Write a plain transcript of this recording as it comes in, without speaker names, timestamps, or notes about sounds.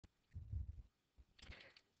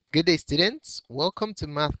Good day, students. Welcome to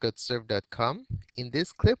Mathgotserved.com. In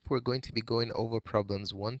this clip, we're going to be going over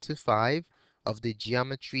problems 1 to 5 of the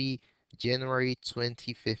Geometry January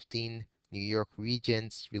 2015 New York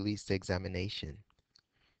Regents released examination.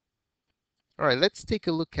 All right, let's take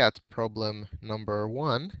a look at problem number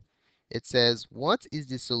 1. It says, what is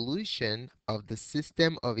the solution of the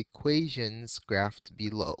system of equations graphed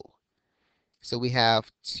below? So we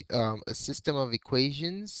have a system of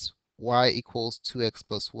equations, y equals 2x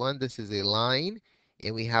plus 1. This is a line.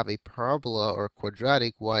 And we have a parabola or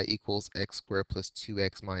quadratic, y equals x squared plus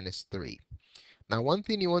 2x minus 3. Now, one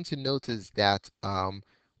thing you want to note is that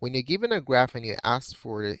when you're given a graph and you ask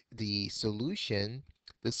for the solution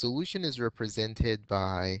is represented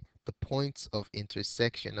by the points of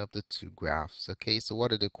intersection of the two graphs. Okay, so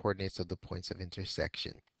what are the coordinates of the points of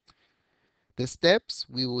intersection? The steps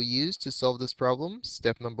we will use to solve this problem,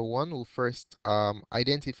 step number 1, we'll first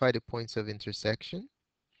identify the points of intersection.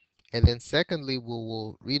 And then secondly, we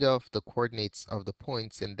will read off the coordinates of the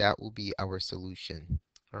points, and that will be our solution.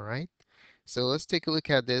 All right. So let's take a look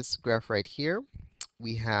at this graph right here.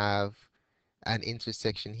 We have an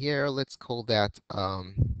intersection here. Let's call that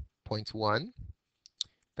point 1.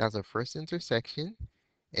 That's our first intersection.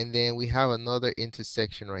 And then we have another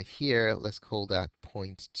intersection right here. Let's call that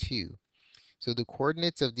point 2. So the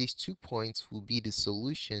coordinates of these 2 points will be the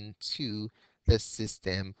solution to the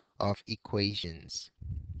system of equations.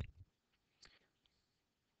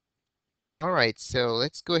 All right, so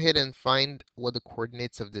let's go ahead and find what the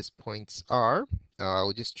coordinates of these points are.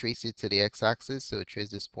 We'll just trace it to the x-axis. So trace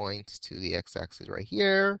this point to the x-axis right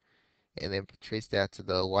here, and then trace that to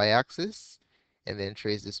the y-axis, and then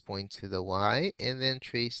trace this point to the y, and then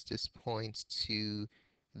trace this point to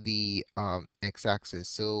the x-axis.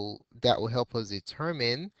 So that will help us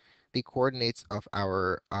determine the coordinates of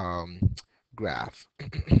our graph.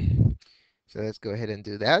 So let's go ahead and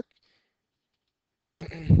do that.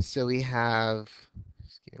 So we have,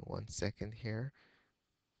 just give me 1 second here.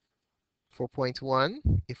 For point 1,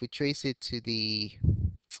 if we trace it to the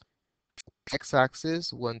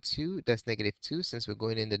x-axis, 1, 2, that's negative 2 since we're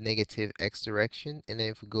going in the negative x direction. And then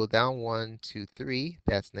if we go down 1, 2, 3,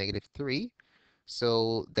 that's negative 3.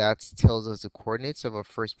 So that tells us the coordinates of our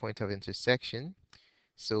first point of intersection.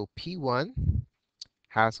 So P1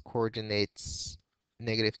 has coordinates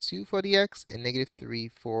negative 2 for the x and negative 3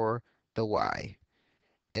 for the y.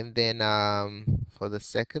 And then for the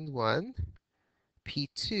second one,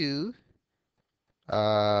 P2,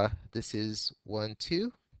 this is 1,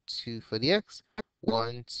 2, 2 for the x,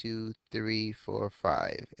 1, 2, 3, 4,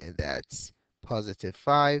 5, and that's positive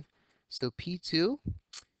 5. So P2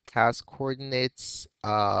 has coordinates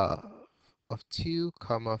of 2,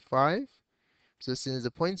 comma 5. So since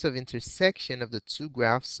the points of intersection of the two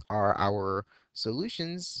graphs are our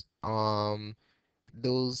solutions,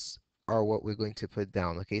 those are what we're going to put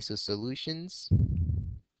down. Okay, so solutions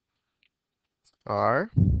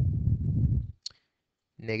are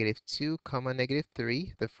negative 2, comma negative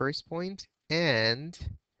 3, the first point, and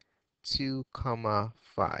 2, comma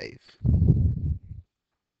 5.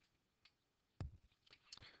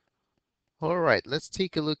 All right, let's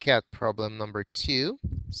take a look at problem number 2.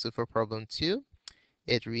 So for problem 2,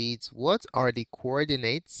 it reads, what are the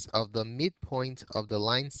coordinates of the midpoint of the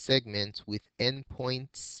line segment with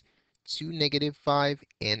endpoints 2, negative 5,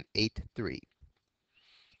 and 8, 3?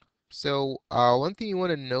 So one thing you want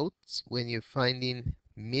to note when you're finding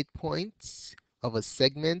midpoints of a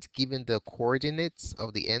segment given the coordinates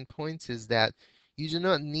of the endpoints is that you do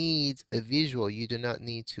not need a visual. You do not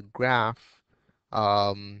need to graph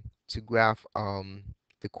um, to graph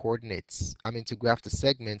the coordinates. I mean to graph the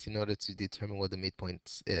segment in order to determine what the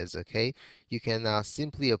midpoint is. Okay, you can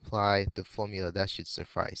simply apply the formula. That should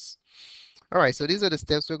suffice. All right, so these are the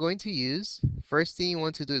steps we're going to use. First thing you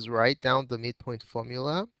want to do is write down the midpoint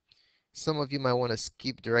formula. Some of you might want to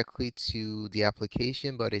skip directly to the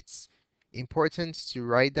application, but it's important to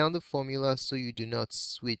write down the formula so you do not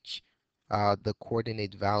switch the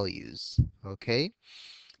coordinate values. Okay?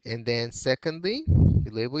 And then secondly, you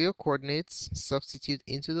label your coordinates, substitute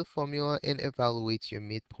into the formula, and evaluate your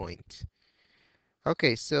midpoint.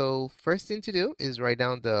 Okay, so first thing to do is write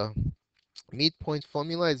down the midpoint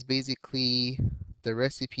formula. Is basically the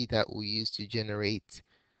recipe that we'll use to generate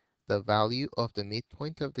the value of the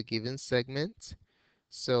midpoint of the given segment.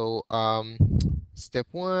 So step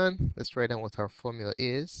 1, let's write down what our formula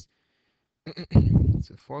is.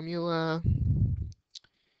 So formula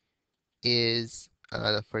is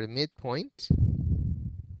for the midpoint,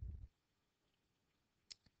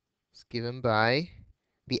 it's given by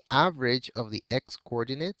the average of the x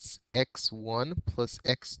coordinates, x1 plus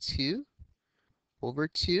x2 over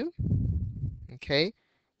 2, okay?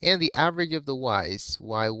 And the average of the y's,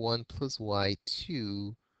 y1 plus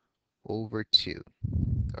y2 over 2.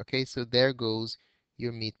 Okay, so there goes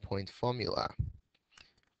your midpoint formula.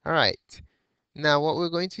 All right, now what we're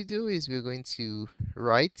going to do is we're going to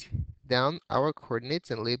write down our coordinates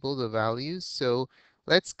and label the values. So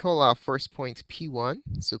let's call our first point P1.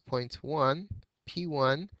 So point 1,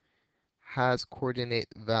 P1 has coordinate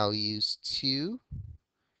values 2,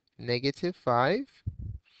 -5.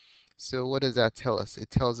 So what does that tell us? It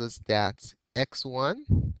tells us that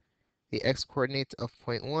x1, the x coordinate of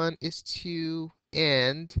point 1 is 2,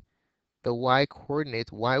 and the y coordinate,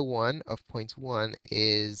 y1 of point 1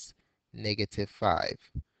 is -5.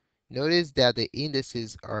 Notice that the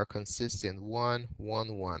indices are consistent, 1,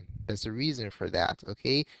 1, 1. There's a reason for that,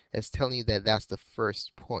 okay? It's telling you that that's the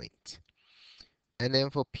first point. And then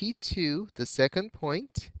for P2, the second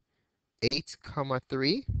point, 8, comma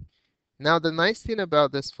 3. Now the nice thing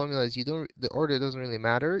about this formula is the order doesn't really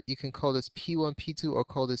matter. You can call this P1, P2 or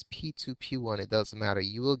call this P2, P1. It doesn't matter.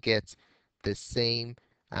 You will get the same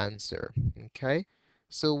answer, okay?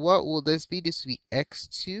 So what will this be? This will be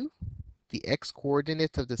x2. The x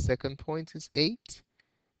coordinate of the second point is 8.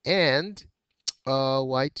 And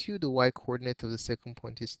y2, the y coordinate of the second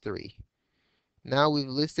point is 3. Now we've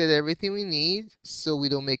listed everything we need so we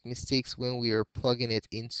don't make mistakes when we are plugging it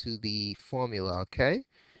into the formula, okay?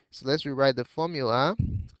 So let's rewrite the formula.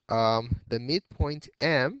 The midpoint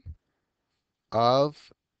M of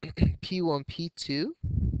P1, P2,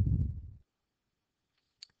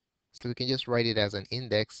 so we can just write it as an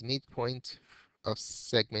index. Midpoint of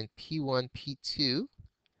segment P1, P2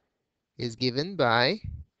 is given by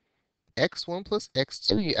x1 plus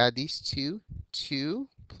x2. You add these two, 2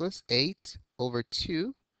 plus 8 over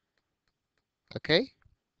 2, okay?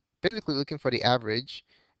 Basically looking for the average.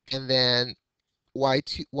 And then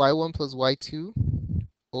y2, y1 plus y2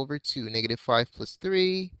 over 2, -5 plus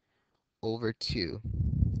 3 over 2.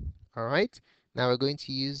 All right, now we're going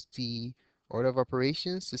to use the order of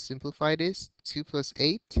operations to simplify this. 2 plus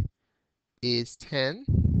 8 is 10,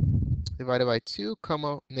 divided by 2,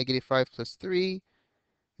 comma, -5 plus 3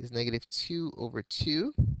 is -2 over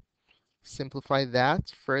 2. Simplify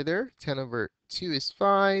that further. 10 over 2 is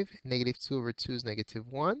 5, -2 over 2 is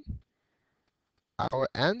 -1. Our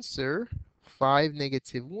answer, 5,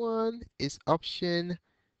 -1, is option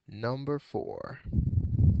number 4.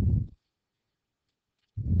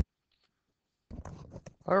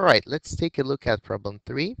 All right, let's take a look at problem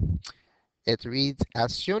 3. It reads,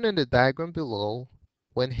 as shown in the diagram below,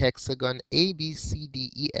 when hexagon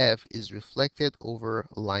ABCDEF is reflected over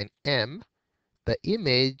line M, the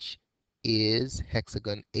image is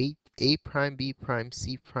hexagon A prime, B prime,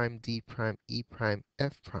 C prime, D prime, E prime,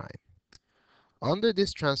 F prime. Under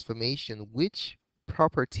this transformation, which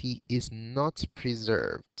property is not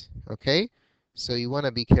preserved? Okay, so you want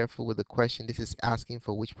to be careful with the question. This is asking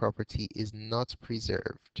for which property is not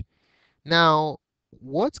preserved. Now,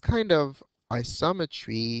 what kind of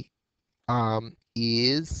isometry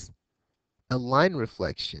is a line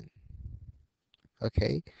reflection?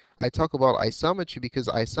 Okay, I talk about isometry because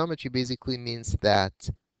isometry basically means that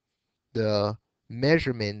the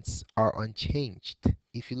measurements are unchanged.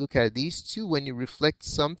 If you look at these two, when you reflect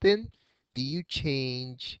something, do you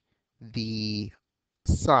change the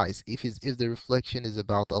size if the reflection is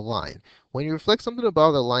about a line? When you reflect something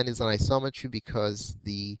about a line is an isometry because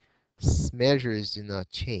the measures do not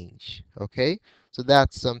change. Okay, so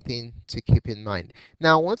that's something to keep in mind.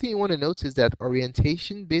 Now, one thing you want to notice is that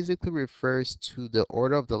orientation basically refers to the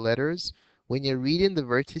order of the letters. When you're reading the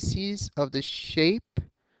vertices of the shape,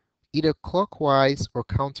 either clockwise or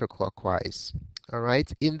counterclockwise. All right.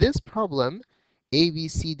 In this problem, A, B,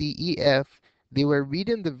 C, D, E, F, they were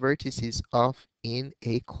reading the vertices off in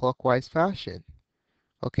a clockwise fashion.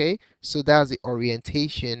 Okay. So that's the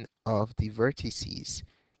orientation of the vertices.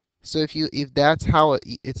 So if that's how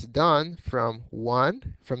it's done from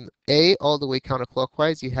A all the way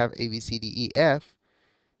counterclockwise, you have A, B, C, D, E, F.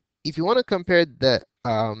 If you want to compare the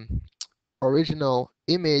original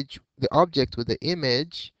image, the object with the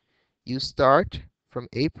image, you start from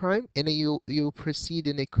A prime and then you proceed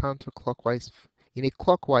in a clockwise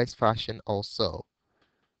fashion also.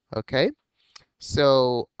 Okay,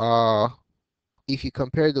 so if you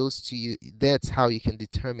compare those two, that's how you can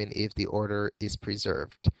determine if the order is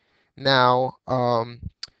preserved. Now,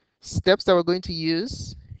 steps that we're going to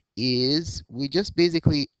use is we just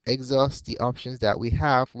basically exhaust the options that we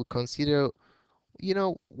have. We consider,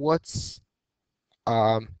 what's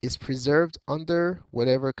is preserved under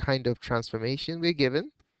whatever kind of transformation we're given,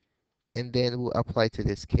 and then we'll apply to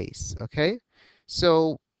this case, okay?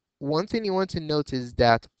 So one thing you want to note is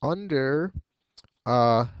that under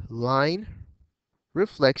line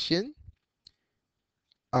reflection.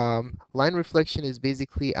 Line reflection is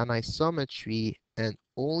basically an isometry, and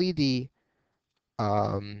only the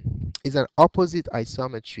is an opposite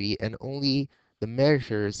isometry, and only the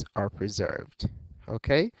measures are preserved.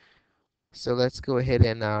 Okay, so let's go ahead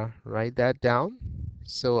and write that down.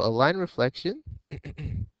 So a line reflection,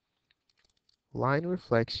 line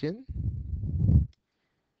reflection,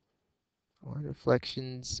 line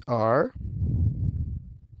reflections are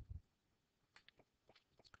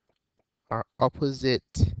opposite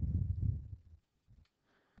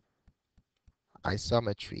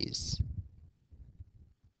isometries.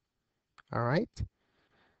 All right.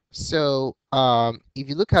 So if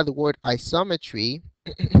you look at the word isometry,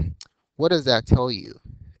 what does that tell you?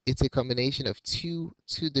 It's a combination of two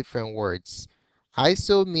different words.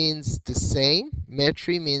 Iso means the same,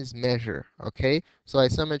 metry means measure. Okay, so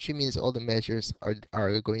isometry means all the measures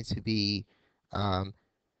are going to be um,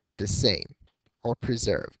 the same or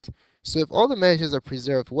preserved. So if all the measures are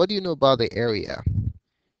preserved, what do you know about the area?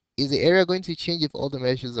 Is the area going to change if all the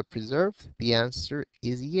measures are preserved? The answer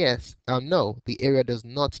is yes. No, the area does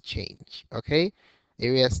not change. Okay,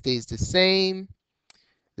 area stays the same.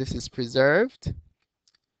 This is preserved.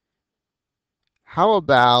 How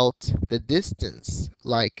about the distance?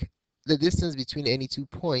 Like the distance between any 2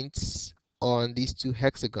 points on these two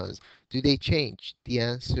hexagons. Do they change? The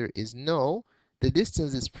answer is no. The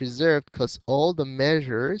distance is preserved because all the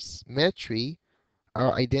measures, metry,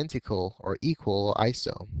 are identical or equal or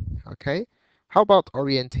iso. Okay? How about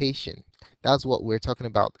orientation? That's what we're talking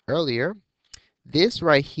about earlier. This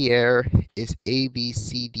right here is A, B,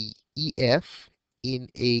 C, D, E, F in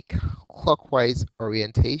a clockwise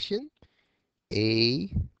orientation. A,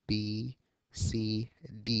 B, C,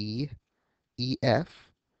 D, E, F.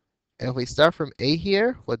 And if we start from A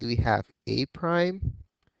here, what do we have? A prime,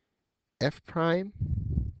 F prime,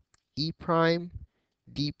 E prime,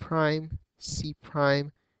 D prime, C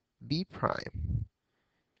prime, B prime.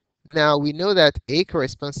 Now we know that A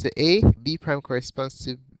corresponds to A, B prime corresponds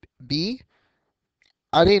to B.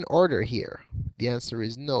 Are they in order here? The answer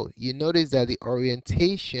is no. You notice that the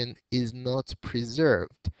orientation is not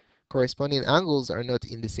preserved. Corresponding angles are not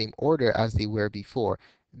in the same order as they were before.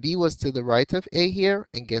 B was to the right of A here,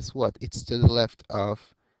 and guess what? It's to the left of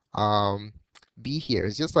um, B here.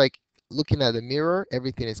 It's just like looking at the mirror,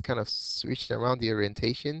 everything is kind of switched around, the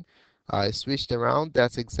orientation is switched around.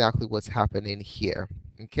 That's exactly what's happening here.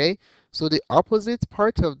 Okay, so the opposite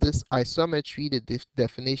part of this isometry, the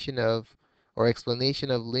definition of or explanation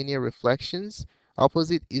of linear reflections,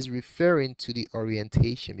 opposite is referring to the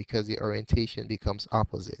orientation because the orientation becomes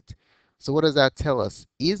opposite. So what does that tell us?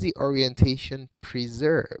 Is the orientation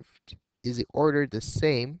preserved? Is the order the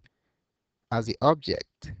same as the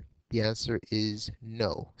object? The answer is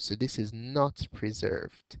no. So this is not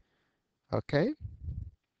preserved. Okay?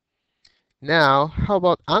 Now, how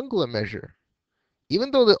about angular measure?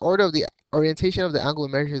 Even though the order of the orientation of the angular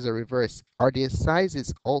measures are reversed, are their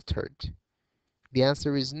sizes altered? The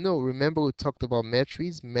answer is no. Remember we talked about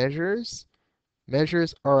metries, measures.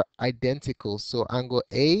 Measures are identical. So angle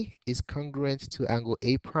A is congruent to angle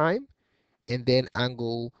A prime, and then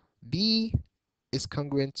angle B is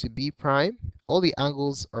congruent to B prime. All the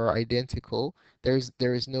angles are identical. There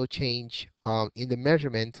is no change in the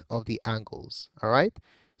measurement of the angles. All right.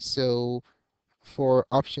 So for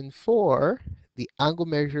option 4, the angle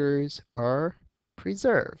measures are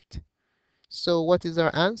preserved. So what is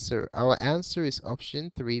our answer? Our answer is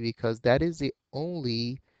option 3 because that is the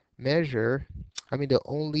only measure, the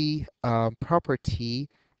only property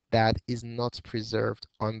that is not preserved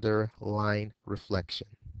under line reflection.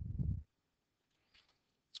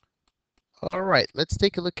 All right, let's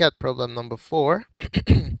take a look at problem number 4.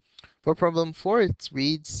 For problem 4, it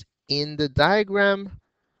reads, in the diagram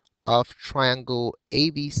of triangle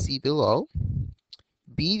ABC below,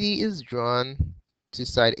 BD is drawn to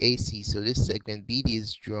side AC. So this segment BD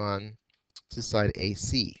is drawn to side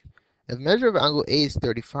AC. If measure of angle A is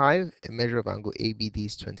 35, a measure of angle ABD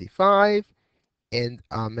is 25, and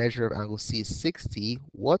a measure of angle C is 60,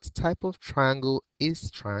 what type of triangle is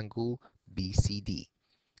triangle BCD?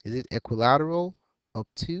 Is it equilateral,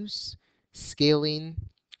 obtuse, scaling,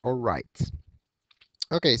 or right?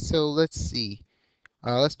 Okay, so let's see.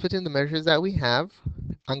 Let's put in the measures that we have.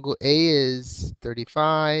 Angle A is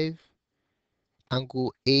 35,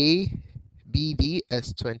 angle ABD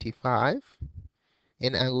is 25,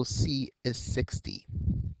 and angle C is 60.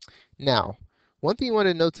 Now, one thing you want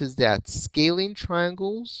to notice is that scaling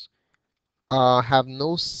triangles have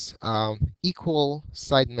no equal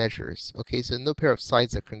side measures. Okay, so no pair of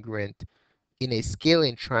sides are congruent in a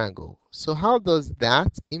scaling triangle. So how does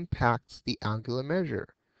that impact the angular measure?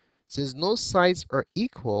 Since no sides are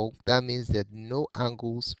equal, that means that no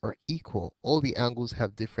angles are equal. All the angles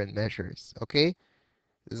have different measures, okay?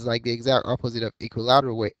 This is like the exact opposite of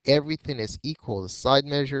equilateral where everything is equal, the side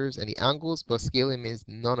measures and the angles, but scaling means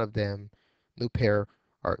none of them, no pair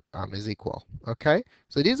are is equal, okay?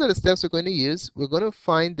 So these are the steps we're going to use. We're going to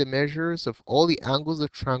find the measures of all the angles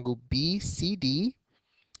of triangle BCD,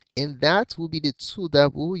 and that will be the tool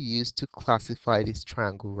that we'll use to classify this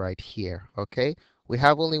triangle right here, okay? We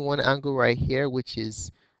have only one angle right here, which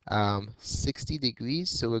is 60 degrees.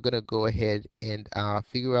 So we're going to go ahead and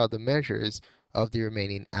figure out the measures of the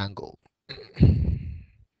remaining angle.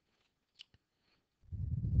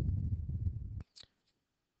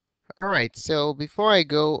 All right, so before I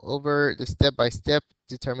go over the step-by-step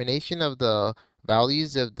determination of the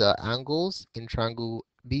values of the angles in triangle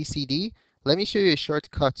BCD, let me show you a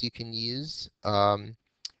shortcut you can use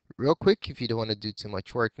real quick if you don't want to do too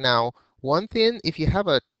much work. Now, one thing, if you have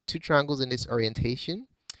two triangles in this orientation,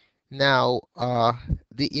 now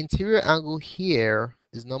the interior angle here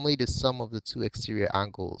is normally the sum of the two exterior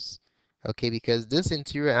angles. Okay, because this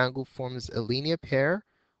interior angle forms a linear pair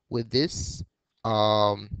with this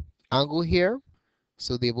um, angle here.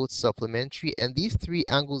 So they're both supplementary, and these three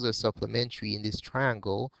angles are supplementary in this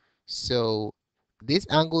triangle. So this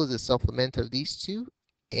angle is a supplement of these two,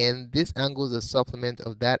 and this angle is a supplement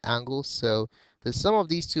of that angle. So the sum of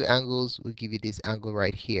these two angles will give you this angle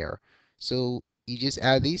right here. So you just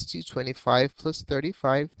add these two, 25 plus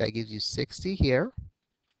 35, that gives you 60 here.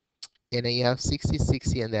 And then you have 60,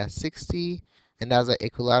 60, and that's 60. And as an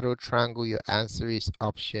equilateral triangle, your answer is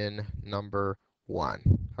option number 1.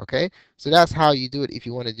 Okay, so that's how you do it if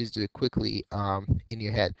you want to just do it quickly in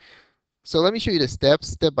your head. So let me show you the steps,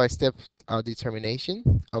 step-by-step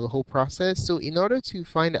determination of the whole process. So in order to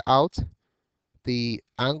find out the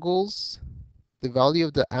angles, the value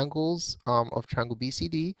of the angles of triangle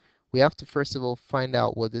BCD, we have to first of all find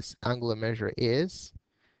out what this angular measure is,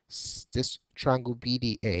 this triangle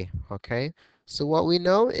BDA, okay? So what we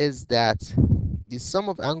know is that the sum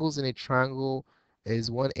of angles in a triangle is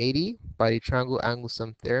 180 by the triangle angle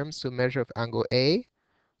sum theorem. So measure of angle A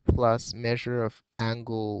plus measure of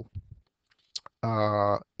angle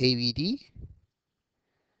ABD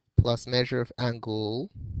plus measure of angle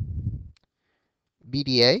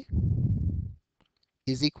BDA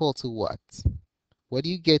is equal to what? What do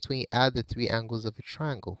you get when you add the three angles of a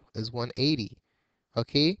triangle? Is 180,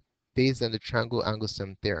 okay? Based on the triangle angle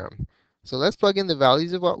sum theorem. So let's plug in the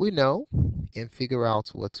values of what we know and figure out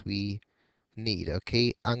what we need,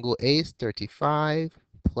 okay? Angle A is 35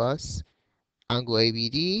 plus angle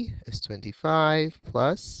ABD is 25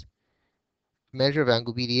 plus measure of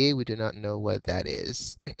angle BDA, we do not know what that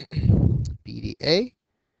is. BDA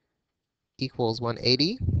equals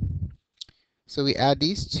 180. So we add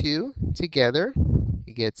these two together,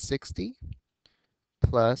 you get 60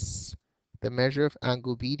 plus the measure of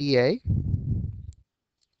angle BDA,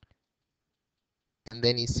 and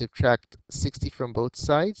then you subtract 60 from both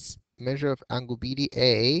sides. Measure of angle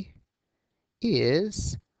BDA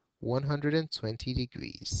is 120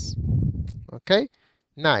 degrees. Okay,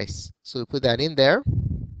 nice. So we put that in there.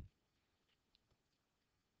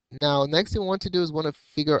 Now, next thing we want to do is want to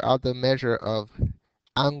figure out the measure of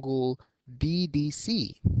angle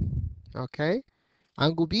BDC. Okay,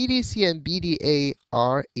 angle BDC and BDA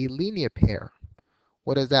are a linear pair.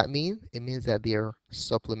 What does that mean? It means that they're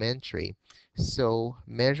supplementary. So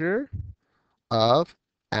measure of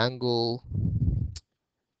angle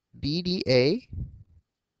BDA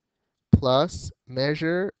plus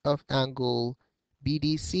measure of angle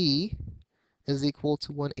BDC is equal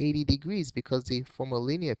to 180 degrees because they form a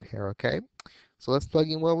linear pair, okay? So let's plug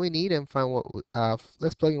in what we need and find what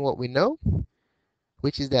let's plug in what we know,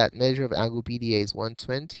 which is that measure of angle BDA is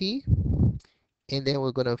 120, and then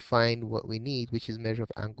we're going to find what we need, which is measure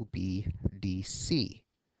of angle BDC.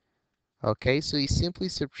 Okay, so you simply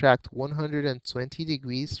subtract 120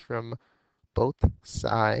 degrees from both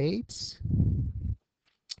sides,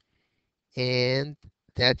 and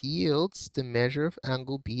that yields the measure of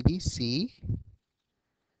angle BDC.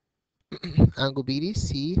 Angle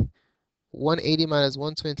BDC, 180 minus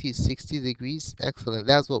 120 is 60 degrees. Excellent.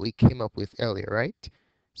 That's what we came up with earlier, right?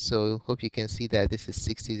 So hope you can see that this is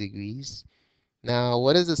 60 degrees. Now,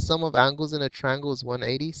 what is the sum of angles in a triangle? Is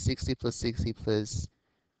 180. 60 plus 60 plus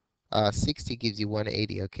 60 gives you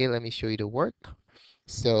 180. Okay, let me show you the work.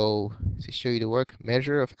 So to show you the work,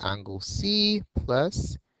 measure of angle C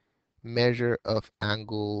plus measure of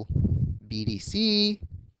angle BDC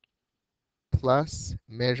plus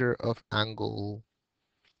measure of angle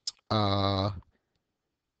uh,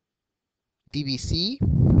 DBC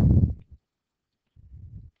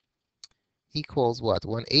equals what?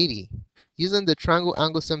 180. Using the triangle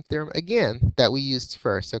angle sum theorem again that we used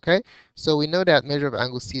first, okay? So we know that measure of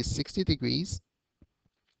angle C is 60 degrees.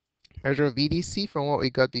 Measure of VDC from what we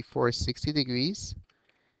got before is 60 degrees.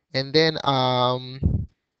 And then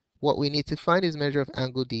what we need to find is measure of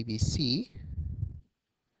angle DBC.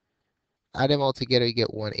 Add them all together, you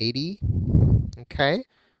get 180. Okay.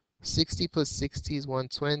 60 plus 60 is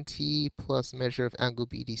 120 plus measure of angle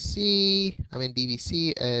DBC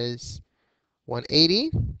is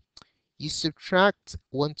 180. You subtract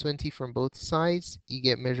 120 from both sides, you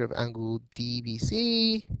get measure of angle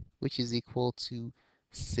DBC, which is equal to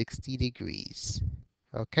 60 degrees.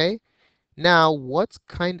 Okay. Now, what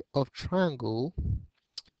kind of triangle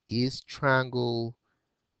is triangle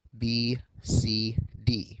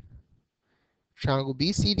BCD? Triangle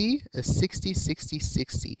BCD is 60, 60,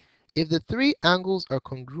 60. If the three angles are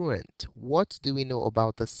congruent, what do we know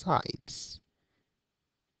about the sides?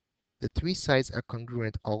 The three sides are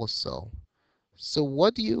congruent also. So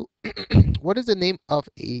what do you what is the name of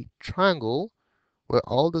a triangle where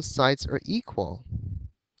all the sides are equal?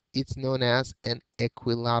 It's known as an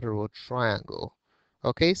equilateral triangle.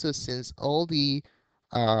 Okay, so since all the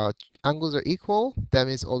uh, angles are equal, that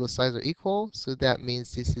means all the sides are equal, so that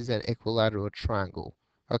means this is an equilateral triangle.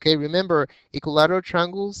 Okay, remember equilateral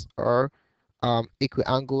triangles are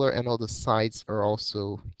equiangular and all the sides are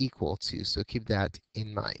also equal too, so keep that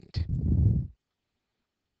in mind.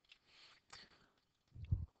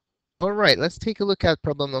 All right, let's take a look at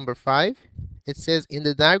problem number 5. It says in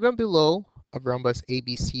the diagram below of rhombus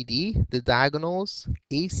ABCD, the diagonals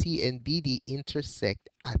AC and BD intersect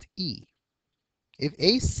at E. If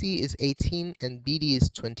AC is 18 and BD is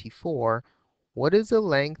 24, what is the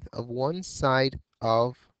length of one side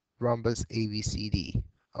of rhombus ABCD?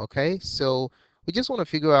 Okay, so we just want to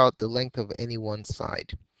figure out the length of any one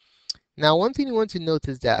side. Now, one thing you want to note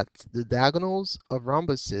is that the diagonals of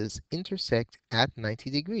rhombuses intersect at 90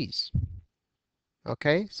 degrees.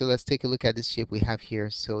 Okay, so let's take a look at this shape we have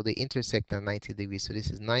here. So they intersect at 90 degrees. So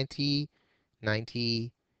this is 90,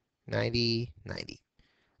 90, 90, 90.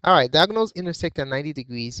 All right, diagonals intersect at 90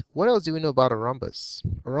 degrees. What else do we know about a rhombus?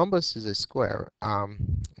 A rhombus is a square. I'm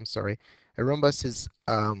sorry. A rhombus is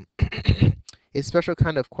a special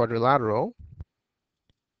kind of quadrilateral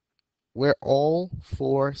where all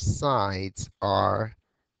four sides are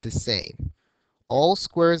the same. All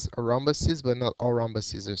squares are rhombuses, but not all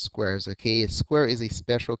rhombuses are squares. Okay, a square is a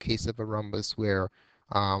special case of a rhombus where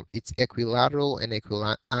it's equilateral and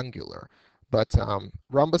equiangular. But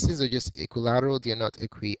rhombuses are just equilateral, they're not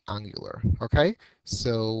equiangular. Okay,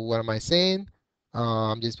 so what am I saying?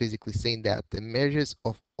 I'm just basically saying that the measures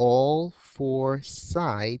of all four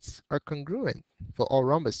sides are congruent for all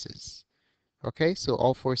rhombuses. Okay, so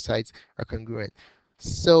all four sides are congruent.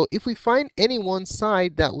 So if we find any one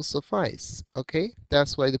side, that will suffice. Okay,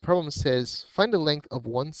 that's why the problem says find the length of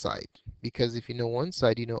one side, because if you know one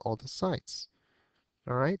side, you know all the sides.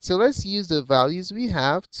 All right, so let's use the values we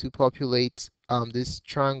have to populate this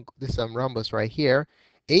triangle, this rhombus right here.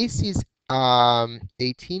 AC is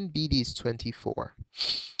 18, BD is 24.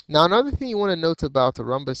 Now another thing you want to note about the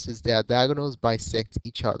rhombus is that diagonals bisect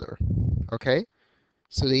each other. Okay,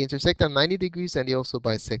 so they intersect at 90 degrees and they also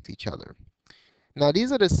bisect each other. Now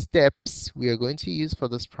these are the steps we are going to use for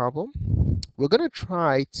this problem. We're going to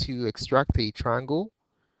try to extract a triangle,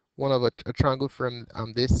 one of a triangle from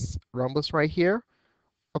this rhombus right here,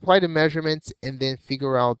 apply the measurements, and then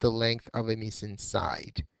figure out the length of a missing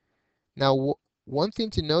side. Now one thing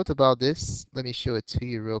to note about this, let me show it to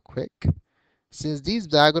you real quick. Since these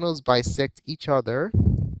diagonals bisect each other,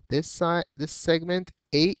 this segment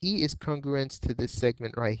AE is congruent to this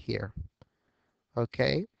segment right here.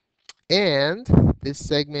 Okay, and this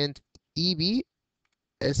segment EB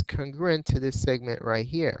is congruent to this segment right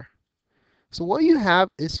here. So what you have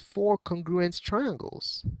is four congruent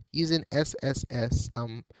triangles using SSS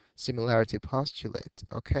similarity postulate.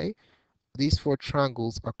 Okay, these four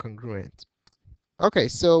triangles are congruent. Okay,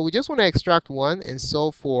 so we just want to extract one and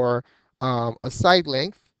solve for a side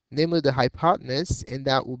length, namely the hypotenuse, and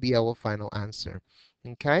that will be our final answer.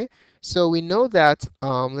 Okay, so we know that,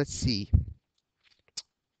 let's see,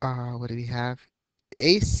 what do we have?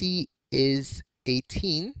 AC is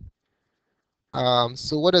 18.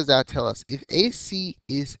 So what does that tell us? If AC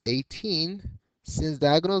is 18, since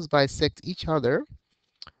diagonals bisect each other,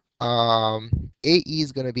 AE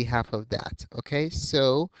is going to be half of that. Okay,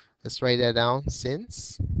 so let's write that down.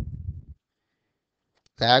 Since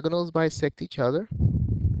diagonals bisect each other,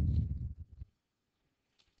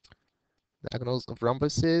 diagonals of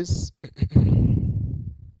rhombuses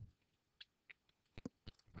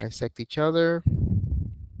bisect each other,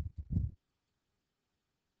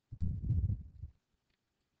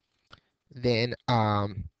 then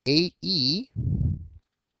AE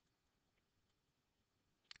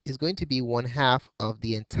is going to be 1/2 of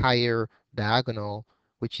the entire diagonal,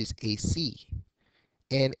 which is AC.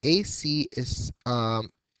 And AC is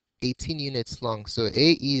 18 units long. So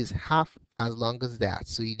AE is half as long as that.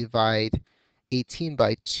 So you divide 18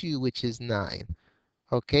 by 2, which is 9.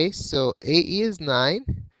 Okay, so AE is 9.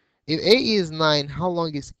 If AE is 9, how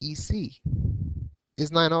long is EC?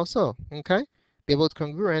 Is 9 also. Okay, they're both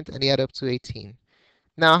congruent and they add up to 18.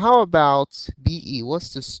 Now, how about BE?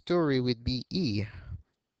 What's the story with BE?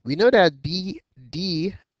 We know that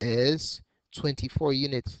BD is 24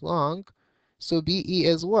 units long. So BE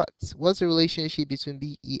is what? What's the relationship between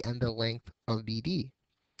BE and the length of BD?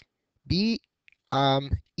 BE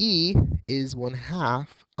is 1/2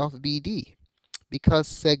 of BD because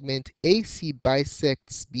segment AC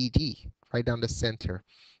bisects BD right down the center.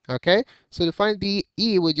 Okay, so to find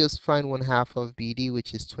BE, we just find 1/2 of BD,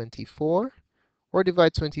 which is 24, or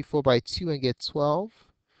divide 24 by 2 and get 12.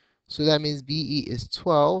 So that means BE is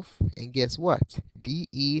 12, and guess what?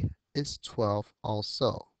 DE is 12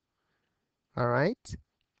 also. All right.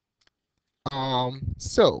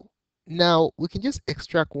 So now we can just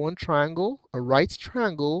extract one triangle, a right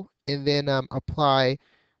triangle, and then apply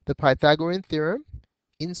the Pythagorean theorem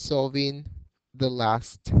in solving the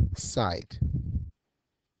last side.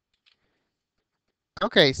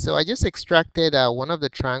 Okay, so I just extracted one of the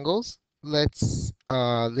triangles. Let's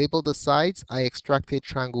label the sides. I extracted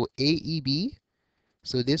triangle AEB.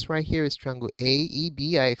 So this right here is triangle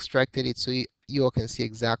AEB. I extracted it so you all can see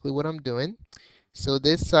exactly what I'm doing. So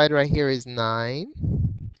this side right here is 9.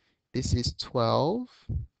 This is 12.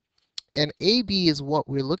 And AB is what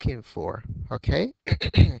we're looking for, okay?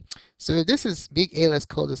 So if this is big A, let's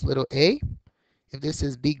call this little a. If this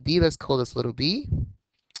is big B, let's call this little b.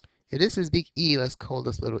 If this is big E, let's call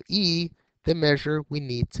this little e, the measure we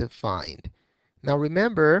need to find. Now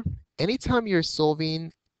remember, anytime you're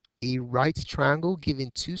solving a right triangle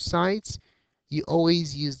given two sides, you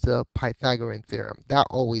always use the Pythagorean theorem. That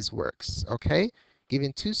always works, okay?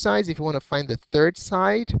 Given two sides, if you want to find the third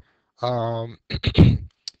side, um,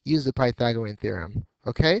 use the Pythagorean theorem,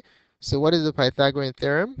 okay? So what is the Pythagorean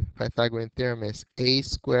theorem? Pythagorean theorem is a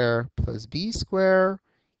squared plus b squared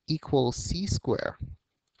equals c squared.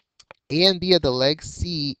 A and B are the legs,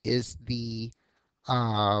 C is the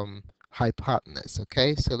hypotenuse,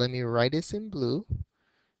 okay? So let me write this in blue.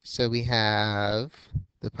 So we have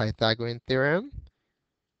the Pythagorean theorem.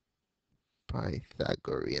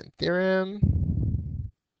 Pythagorean theorem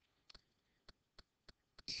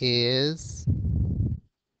is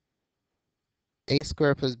a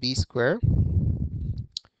squared plus b squared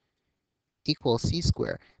equals c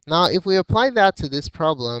squared. Now, if we apply that to this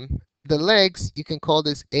problem, the legs, you can call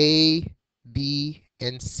this A, B,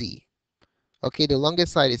 and C. Okay, the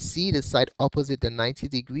longest side is C, the side opposite the 90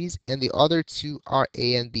 degrees, and the other two are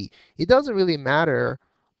A and B. It doesn't really matter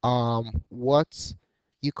what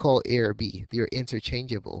you call A or B. They're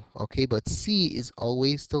interchangeable, okay? But C is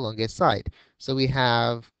always the longest side. So we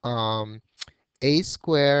have A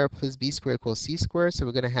squared plus B squared equals C squared. So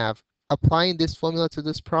we're going to have, applying this formula to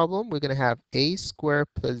this problem, we're going to have A squared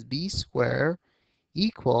plus B squared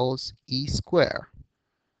equals E squared.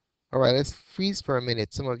 All right, let's freeze for a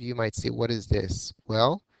minute. Some of you might say, what is this?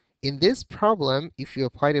 Well, in this problem, if you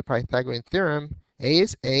apply the Pythagorean theorem, A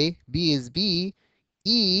is A, B is B,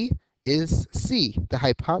 E is C, the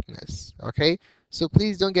hypotenuse, okay? So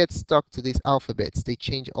please don't get stuck to these alphabets. They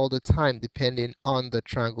change all the time depending on the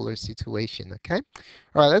triangular situation, okay?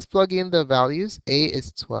 All right, let's plug in the values. A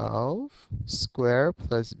is 12 square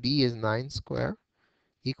plus B is 9 square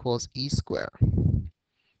equals E square.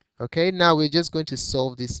 Okay, now we're just going to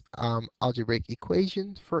solve this algebraic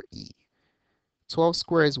equation for E. 12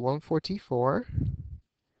 squared is 144.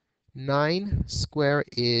 9 squared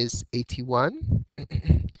is 81.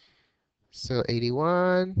 So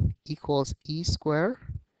 81 equals E squared.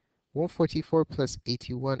 144 plus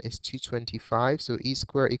 81 is 225. So E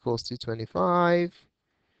squared equals 225.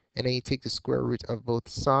 And then you take the square root of both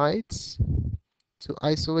sides. To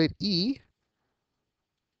isolate E,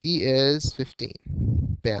 E is 15.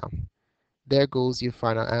 Bam. There goes your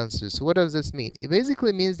final answer. So what does this mean? It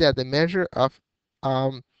basically means that the measure of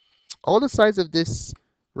all the sides of this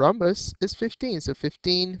rhombus is 15. So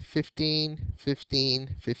 15, 15,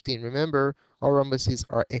 15, 15. Remember, all rhombuses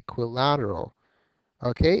are equilateral.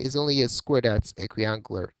 Okay, it's only a square that's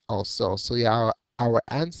equiangular also. So yeah, our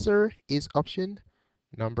answer is option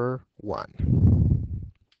number 1.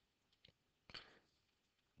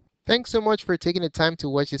 Thanks so much for taking the time to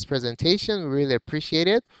watch this presentation. We really appreciate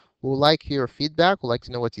it. We'd like your feedback. We'd like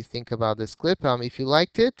to know what you think about this clip. If you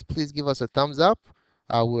liked it, please give us a thumbs up.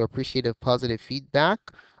 We appreciate a positive feedback.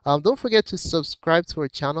 Don't forget to subscribe to our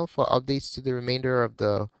channel for updates to the remainder of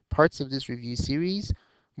the parts of this review series.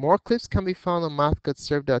 More clips can be found on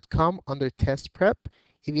mathgotserved.com under test prep.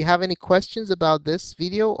 If you have any questions about this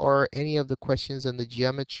video or any of the questions on the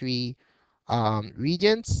geometry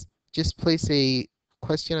Regents, just place a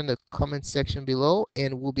question in the comment section below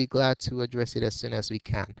and we'll be glad to address it as soon as we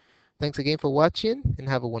can. Thanks again for watching and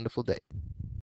have a wonderful day.